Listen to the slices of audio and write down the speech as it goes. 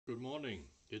Good morning.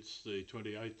 It's the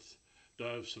 28th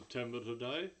day of September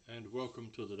today, and welcome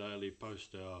to the Daily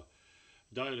Post, our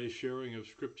daily sharing of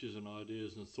scriptures and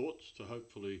ideas and thoughts to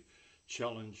hopefully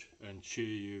challenge and cheer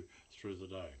you through the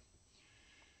day.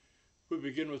 We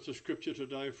begin with the scripture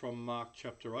today from Mark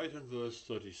chapter 8 and verse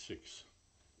 36.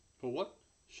 For what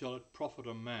shall it profit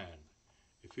a man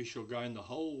if he shall gain the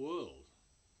whole world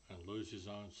and lose his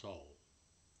own soul?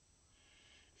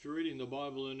 If you're reading the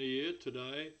Bible in a year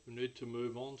today, we need to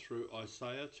move on through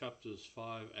Isaiah chapters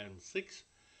 5 and 6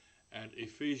 and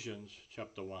Ephesians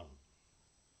chapter 1.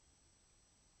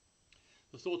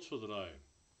 The thoughts for the day.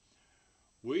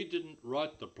 We didn't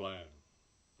write the plan.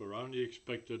 We're only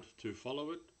expected to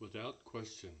follow it without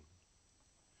question.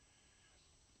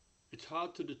 It's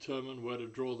hard to determine where to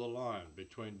draw the line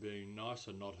between being nice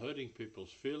and not hurting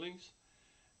people's feelings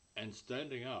and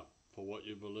standing up for what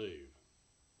you believe.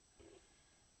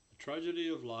 The tragedy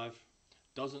of life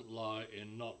doesn't lie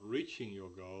in not reaching your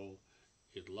goal,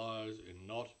 it lies in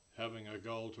not having a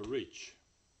goal to reach.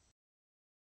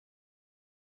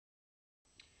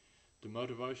 The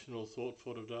motivational thought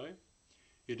for today: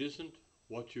 it isn't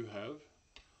what you have,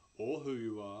 or who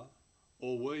you are,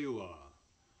 or where you are,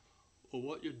 or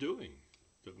what you're doing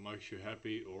that makes you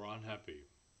happy or unhappy.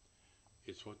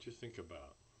 It's what you think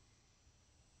about.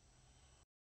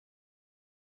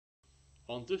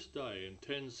 On this day in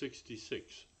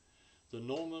 1066, the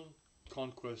Norman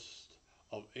conquest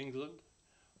of England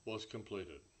was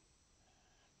completed.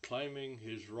 Claiming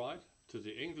his right to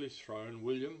the English throne,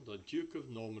 William, the Duke of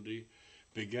Normandy,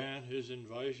 began his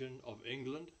invasion of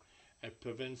England at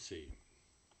Pevensey.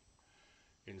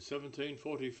 In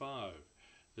 1745,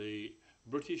 the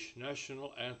British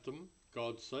national anthem,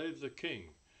 God Save the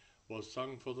King, was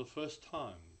sung for the first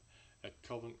time at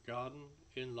Covent Garden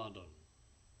in London.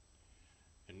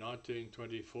 In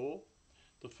 1924,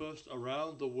 the first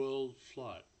around-the-world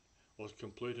flight was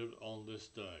completed on this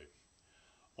day.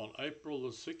 On April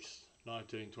the 6th,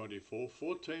 1924,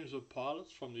 4 teams of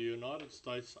pilots from the United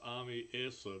States Army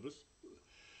Air Service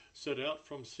set out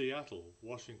from Seattle,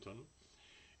 Washington,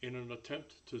 in an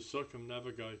attempt to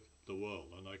circumnavigate the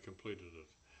world, and they completed it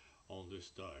on this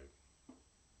day.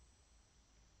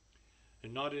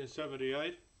 In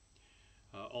 1978,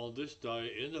 on this day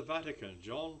in the Vatican,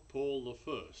 John Paul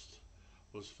I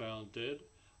was found dead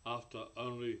after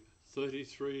only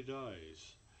 33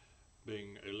 days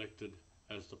being elected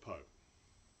as the Pope.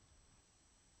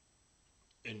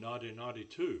 In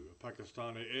 1992, a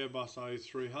Pakistani Airbus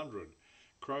A300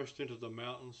 crashed into the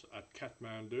mountains at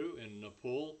Kathmandu in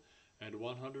Nepal and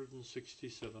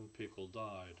 167 people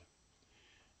died.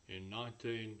 In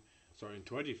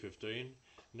 2015,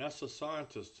 NASA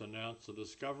scientists announced the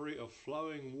discovery of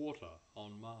flowing water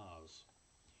on Mars.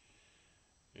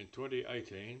 In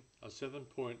 2018, a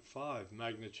 7.5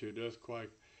 magnitude earthquake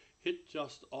hit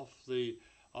just off the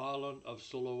island of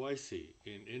Sulawesi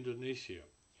in Indonesia,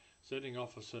 setting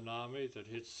off a tsunami that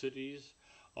hit cities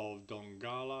of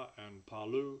Donggala and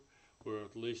Palu, where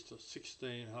at least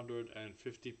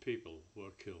 1,650 people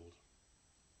were killed.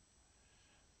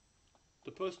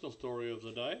 The personal story of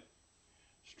the day: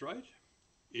 straight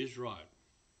is right.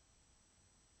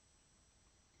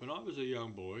 When I was a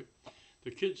young boy,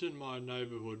 the kids in my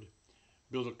neighbourhood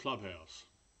built a clubhouse.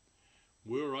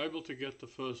 We were able to get the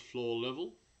first floor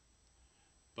level,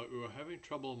 but we were having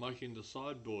trouble making the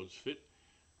sideboards fit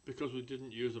because we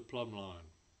didn't use a plumb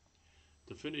line.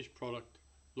 The finished product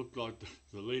looked like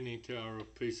the Leaning Tower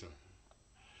of Pisa.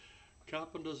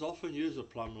 Carpenters often use a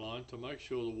plumb line to make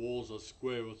sure the walls are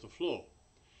square with the floor.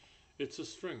 It's a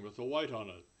string with a weight on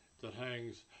it that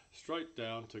hangs straight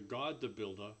down to guide the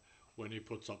builder when he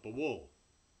puts up a wall.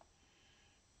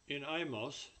 In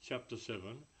Amos chapter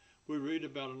 7, we read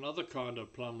about another kind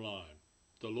of plumb line.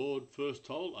 The Lord first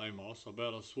told Amos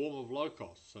about a swarm of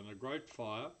locusts and a great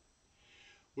fire,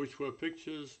 which were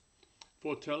pictures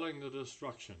foretelling the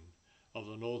destruction of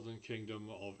the northern kingdom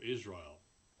of Israel.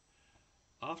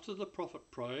 After the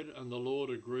prophet prayed and the Lord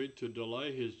agreed to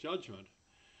delay his judgment,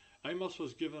 Amos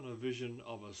was given a vision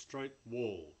of a straight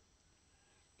wall.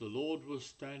 The Lord was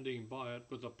standing by it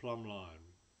with a plumb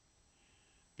line.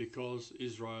 Because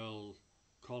Israel's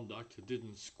conduct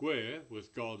didn't square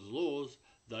with God's laws,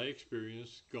 they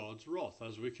experienced God's wrath,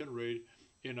 as we can read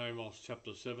in Amos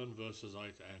chapter 7 verses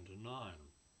 8 and 9.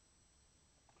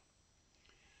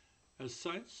 As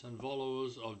saints and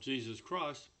followers of Jesus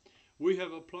Christ, we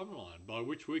have a plumb line by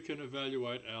which we can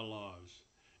evaluate our lives.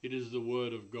 It is the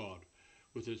Word of God,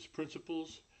 with its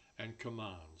principles and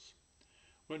commands.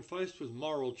 When faced with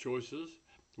moral choices,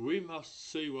 we must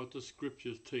see what the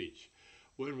Scriptures teach.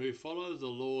 When we follow the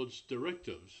Lord's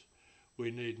directives,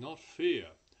 we need not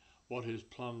fear what his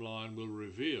plumb line will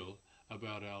reveal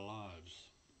about our lives.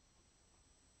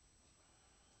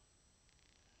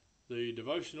 The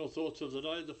devotional thoughts of the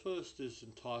day, the first is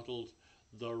entitled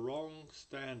The Wrong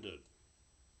Standard.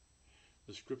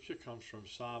 The scripture comes from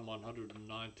Psalm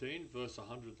 119, verse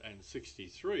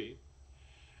 163,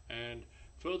 and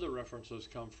further references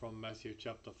come from Matthew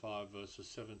chapter 5, verses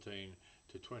 17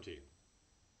 to 20.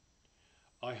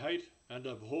 I hate and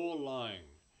abhor lying,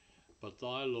 but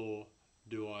thy law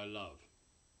do I love.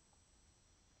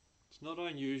 It's not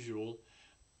unusual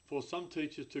for some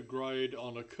teachers to grade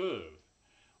on a curve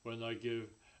when they give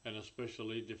an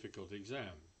especially difficult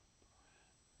exam.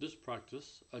 This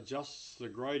practice adjusts the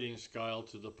grading scale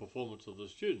to the performance of the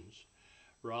students,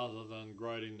 rather than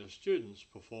grading the students'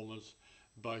 performance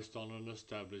based on an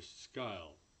established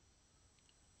scale.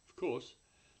 Of course,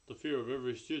 the fear of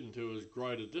every student who is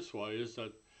graded this way is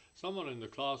that someone in the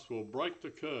class will break the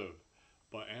curve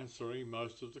by answering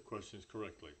most of the questions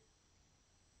correctly.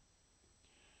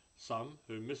 Some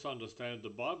who misunderstand the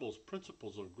Bible's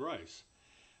principles of grace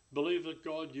believe that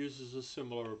God uses a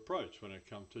similar approach when it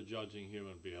comes to judging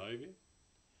human behaviour.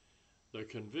 They're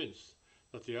convinced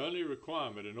that the only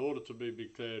requirement in order to be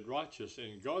declared righteous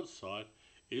in God's sight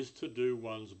is to do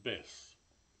one's best.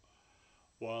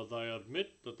 While they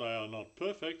admit that they are not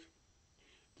perfect,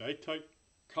 they take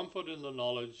comfort in the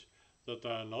knowledge that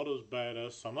they are not as bad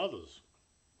as some others.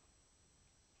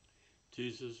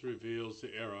 Jesus reveals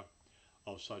the error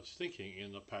of such thinking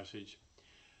in the passage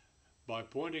by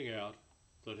pointing out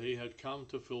that he had come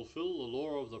to fulfill the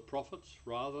law of the prophets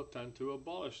rather than to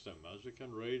abolish them, as we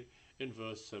can read in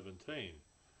verse 17.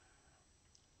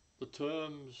 The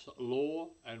terms law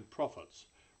and prophets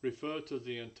refer to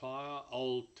the entire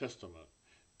Old Testament.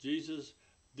 Jesus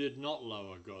did not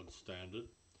lower God's standard.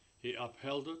 He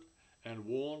upheld it and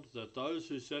warned that those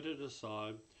who set it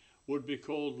aside would be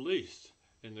called least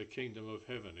in the kingdom of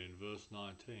heaven in verse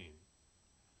 19.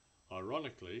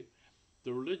 Ironically,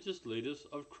 the religious leaders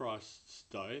of Christ's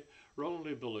day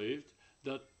wrongly believed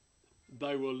that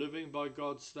they were living by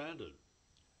God's standard.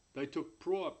 They took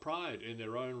pride in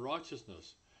their own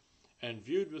righteousness and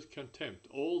viewed with contempt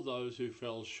all those who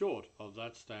fell short of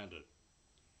that standard.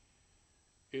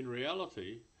 In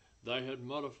reality, they had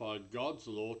modified God's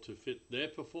law to fit their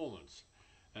performance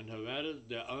and have added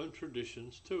their own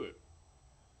traditions to it.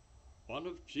 One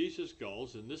of Jesus'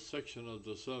 goals in this section of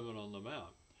the Sermon on the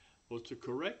Mount was to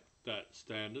correct that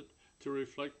standard to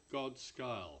reflect God's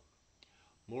scale.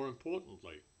 More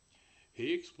importantly,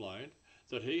 he explained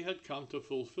that he had come to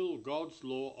fulfill God's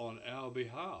law on our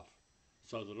behalf,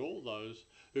 so that all those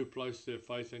who placed their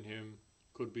faith in him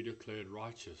could be declared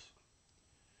righteous.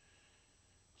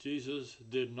 Jesus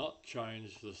did not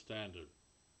change the standard.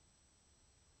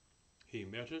 He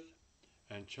met it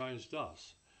and changed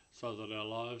us so that our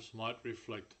lives might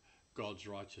reflect God's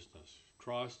righteousness.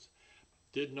 Christ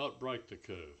did not break the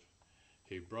curve.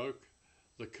 He broke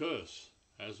the curse,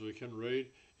 as we can read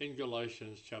in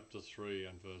Galatians chapter 3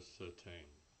 and verse 13.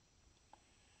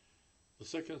 The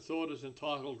second thought is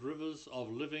entitled Rivers of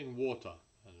Living Water,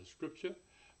 and the scripture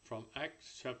from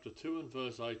Acts chapter 2 and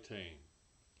verse 18.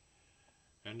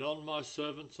 And on my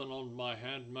servants and on my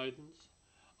handmaidens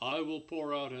I will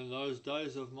pour out in those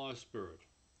days of my spirit,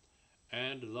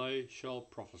 and they shall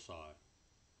prophesy.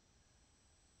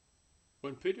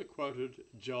 When Peter quoted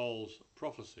Joel's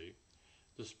prophecy,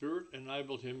 the Spirit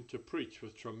enabled him to preach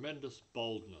with tremendous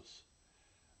boldness.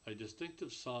 A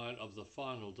distinctive sign of the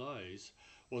final days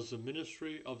was the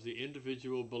ministry of the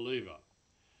individual believer,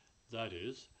 that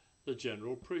is, the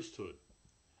general priesthood.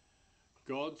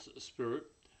 God's Spirit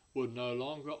would no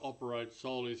longer operate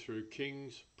solely through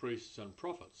kings, priests and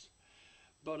prophets,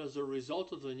 but as a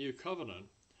result of the new covenant,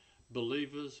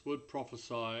 believers would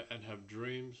prophesy and have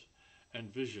dreams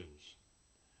and visions.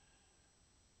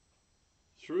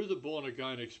 Through the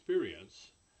born-again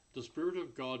experience, the Spirit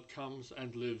of God comes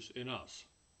and lives in us.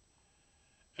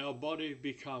 Our body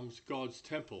becomes God's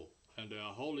temple, and the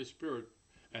Holy Spirit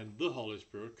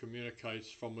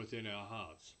communicates from within our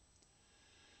hearts.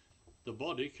 The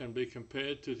body can be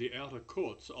compared to the outer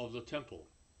courts of the temple.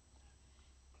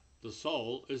 The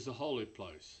soul is the holy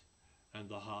place, and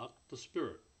the heart, the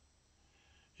spirit,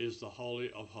 is the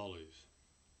Holy of Holies.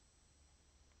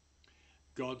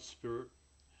 God's Spirit,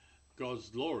 God's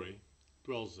glory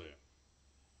dwells there.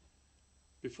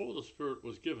 Before the Spirit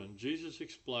was given, Jesus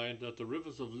explained that the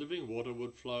rivers of living water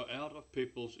would flow out of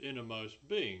people's innermost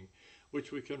being,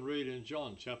 which we can read in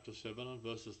John chapter 7 and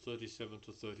verses 37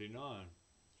 to 39.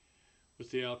 With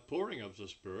the outpouring of the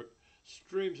Spirit,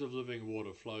 streams of living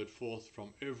water flowed forth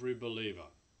from every believer.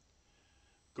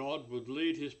 God would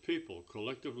lead his people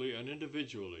collectively and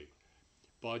individually,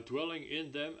 by dwelling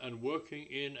in them and working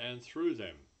in and through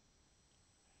them.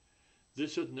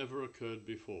 This had never occurred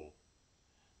before.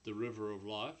 The river of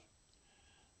life,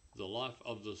 the life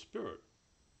of the Spirit,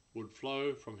 would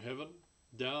flow from heaven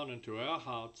down into our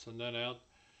hearts and then out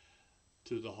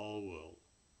to the whole world.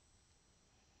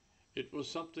 It was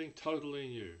something totally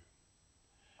new,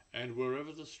 and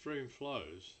wherever the stream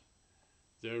flows,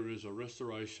 there is a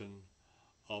restoration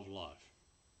of life.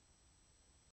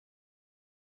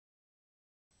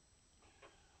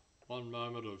 One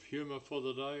moment of humour for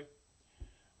the day.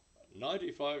 A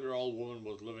 95-year-old woman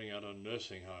was living at a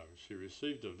nursing home. She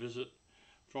received a visit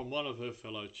from one of her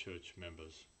fellow church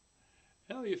members.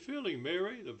 "How are you feeling,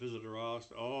 Mary?" the visitor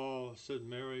asked. "Oh," said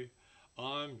Mary,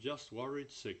 "I'm just worried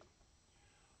sick."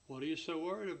 "What are you so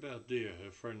worried about, dear?"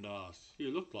 her friend asked.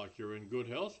 "You look like you're in good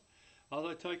health. Are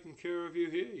they taking care of you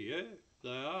here?" "Yeah, they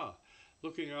are,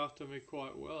 looking after me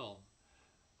quite well."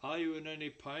 "Are you in any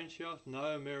pain?" she asked.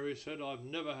 "No," Mary said, "I've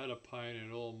never had a pain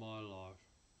in all my life."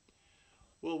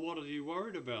 "Well, what are you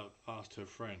worried about?" asked her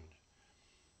friend.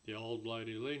 The old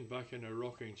lady leaned back in her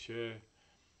rocking chair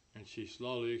and she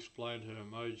slowly explained her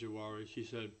major worry. She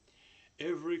said,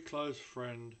 "Every close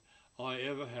friend I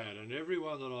ever had and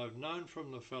everyone that I've known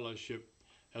from the fellowship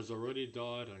has already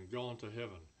died and gone to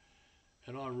heaven.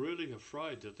 And I'm really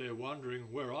afraid that they're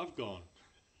wondering where I've gone."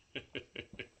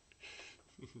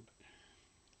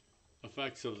 The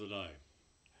facts of the day.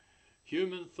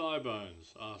 Human thigh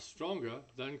bones are stronger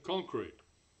than concrete.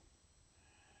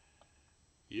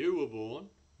 You were born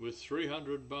with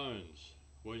 300 bones.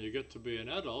 When you get to be an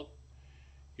adult,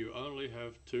 you only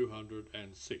have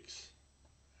 206.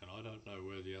 And I don't know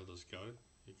where the others go.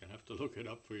 You can have to look it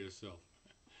up for yourself.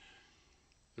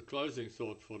 The closing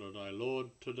thought for today. Lord,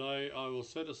 today I will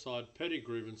set aside petty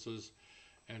grievances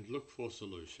and look for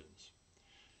solutions.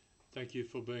 Thank you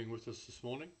for being with us this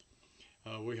morning.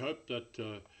 We hope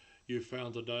that you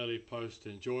found the daily post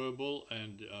enjoyable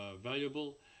and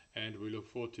valuable, and we look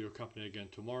forward to your company again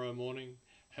tomorrow morning.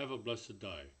 Have a blessed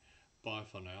day. Bye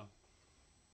for now.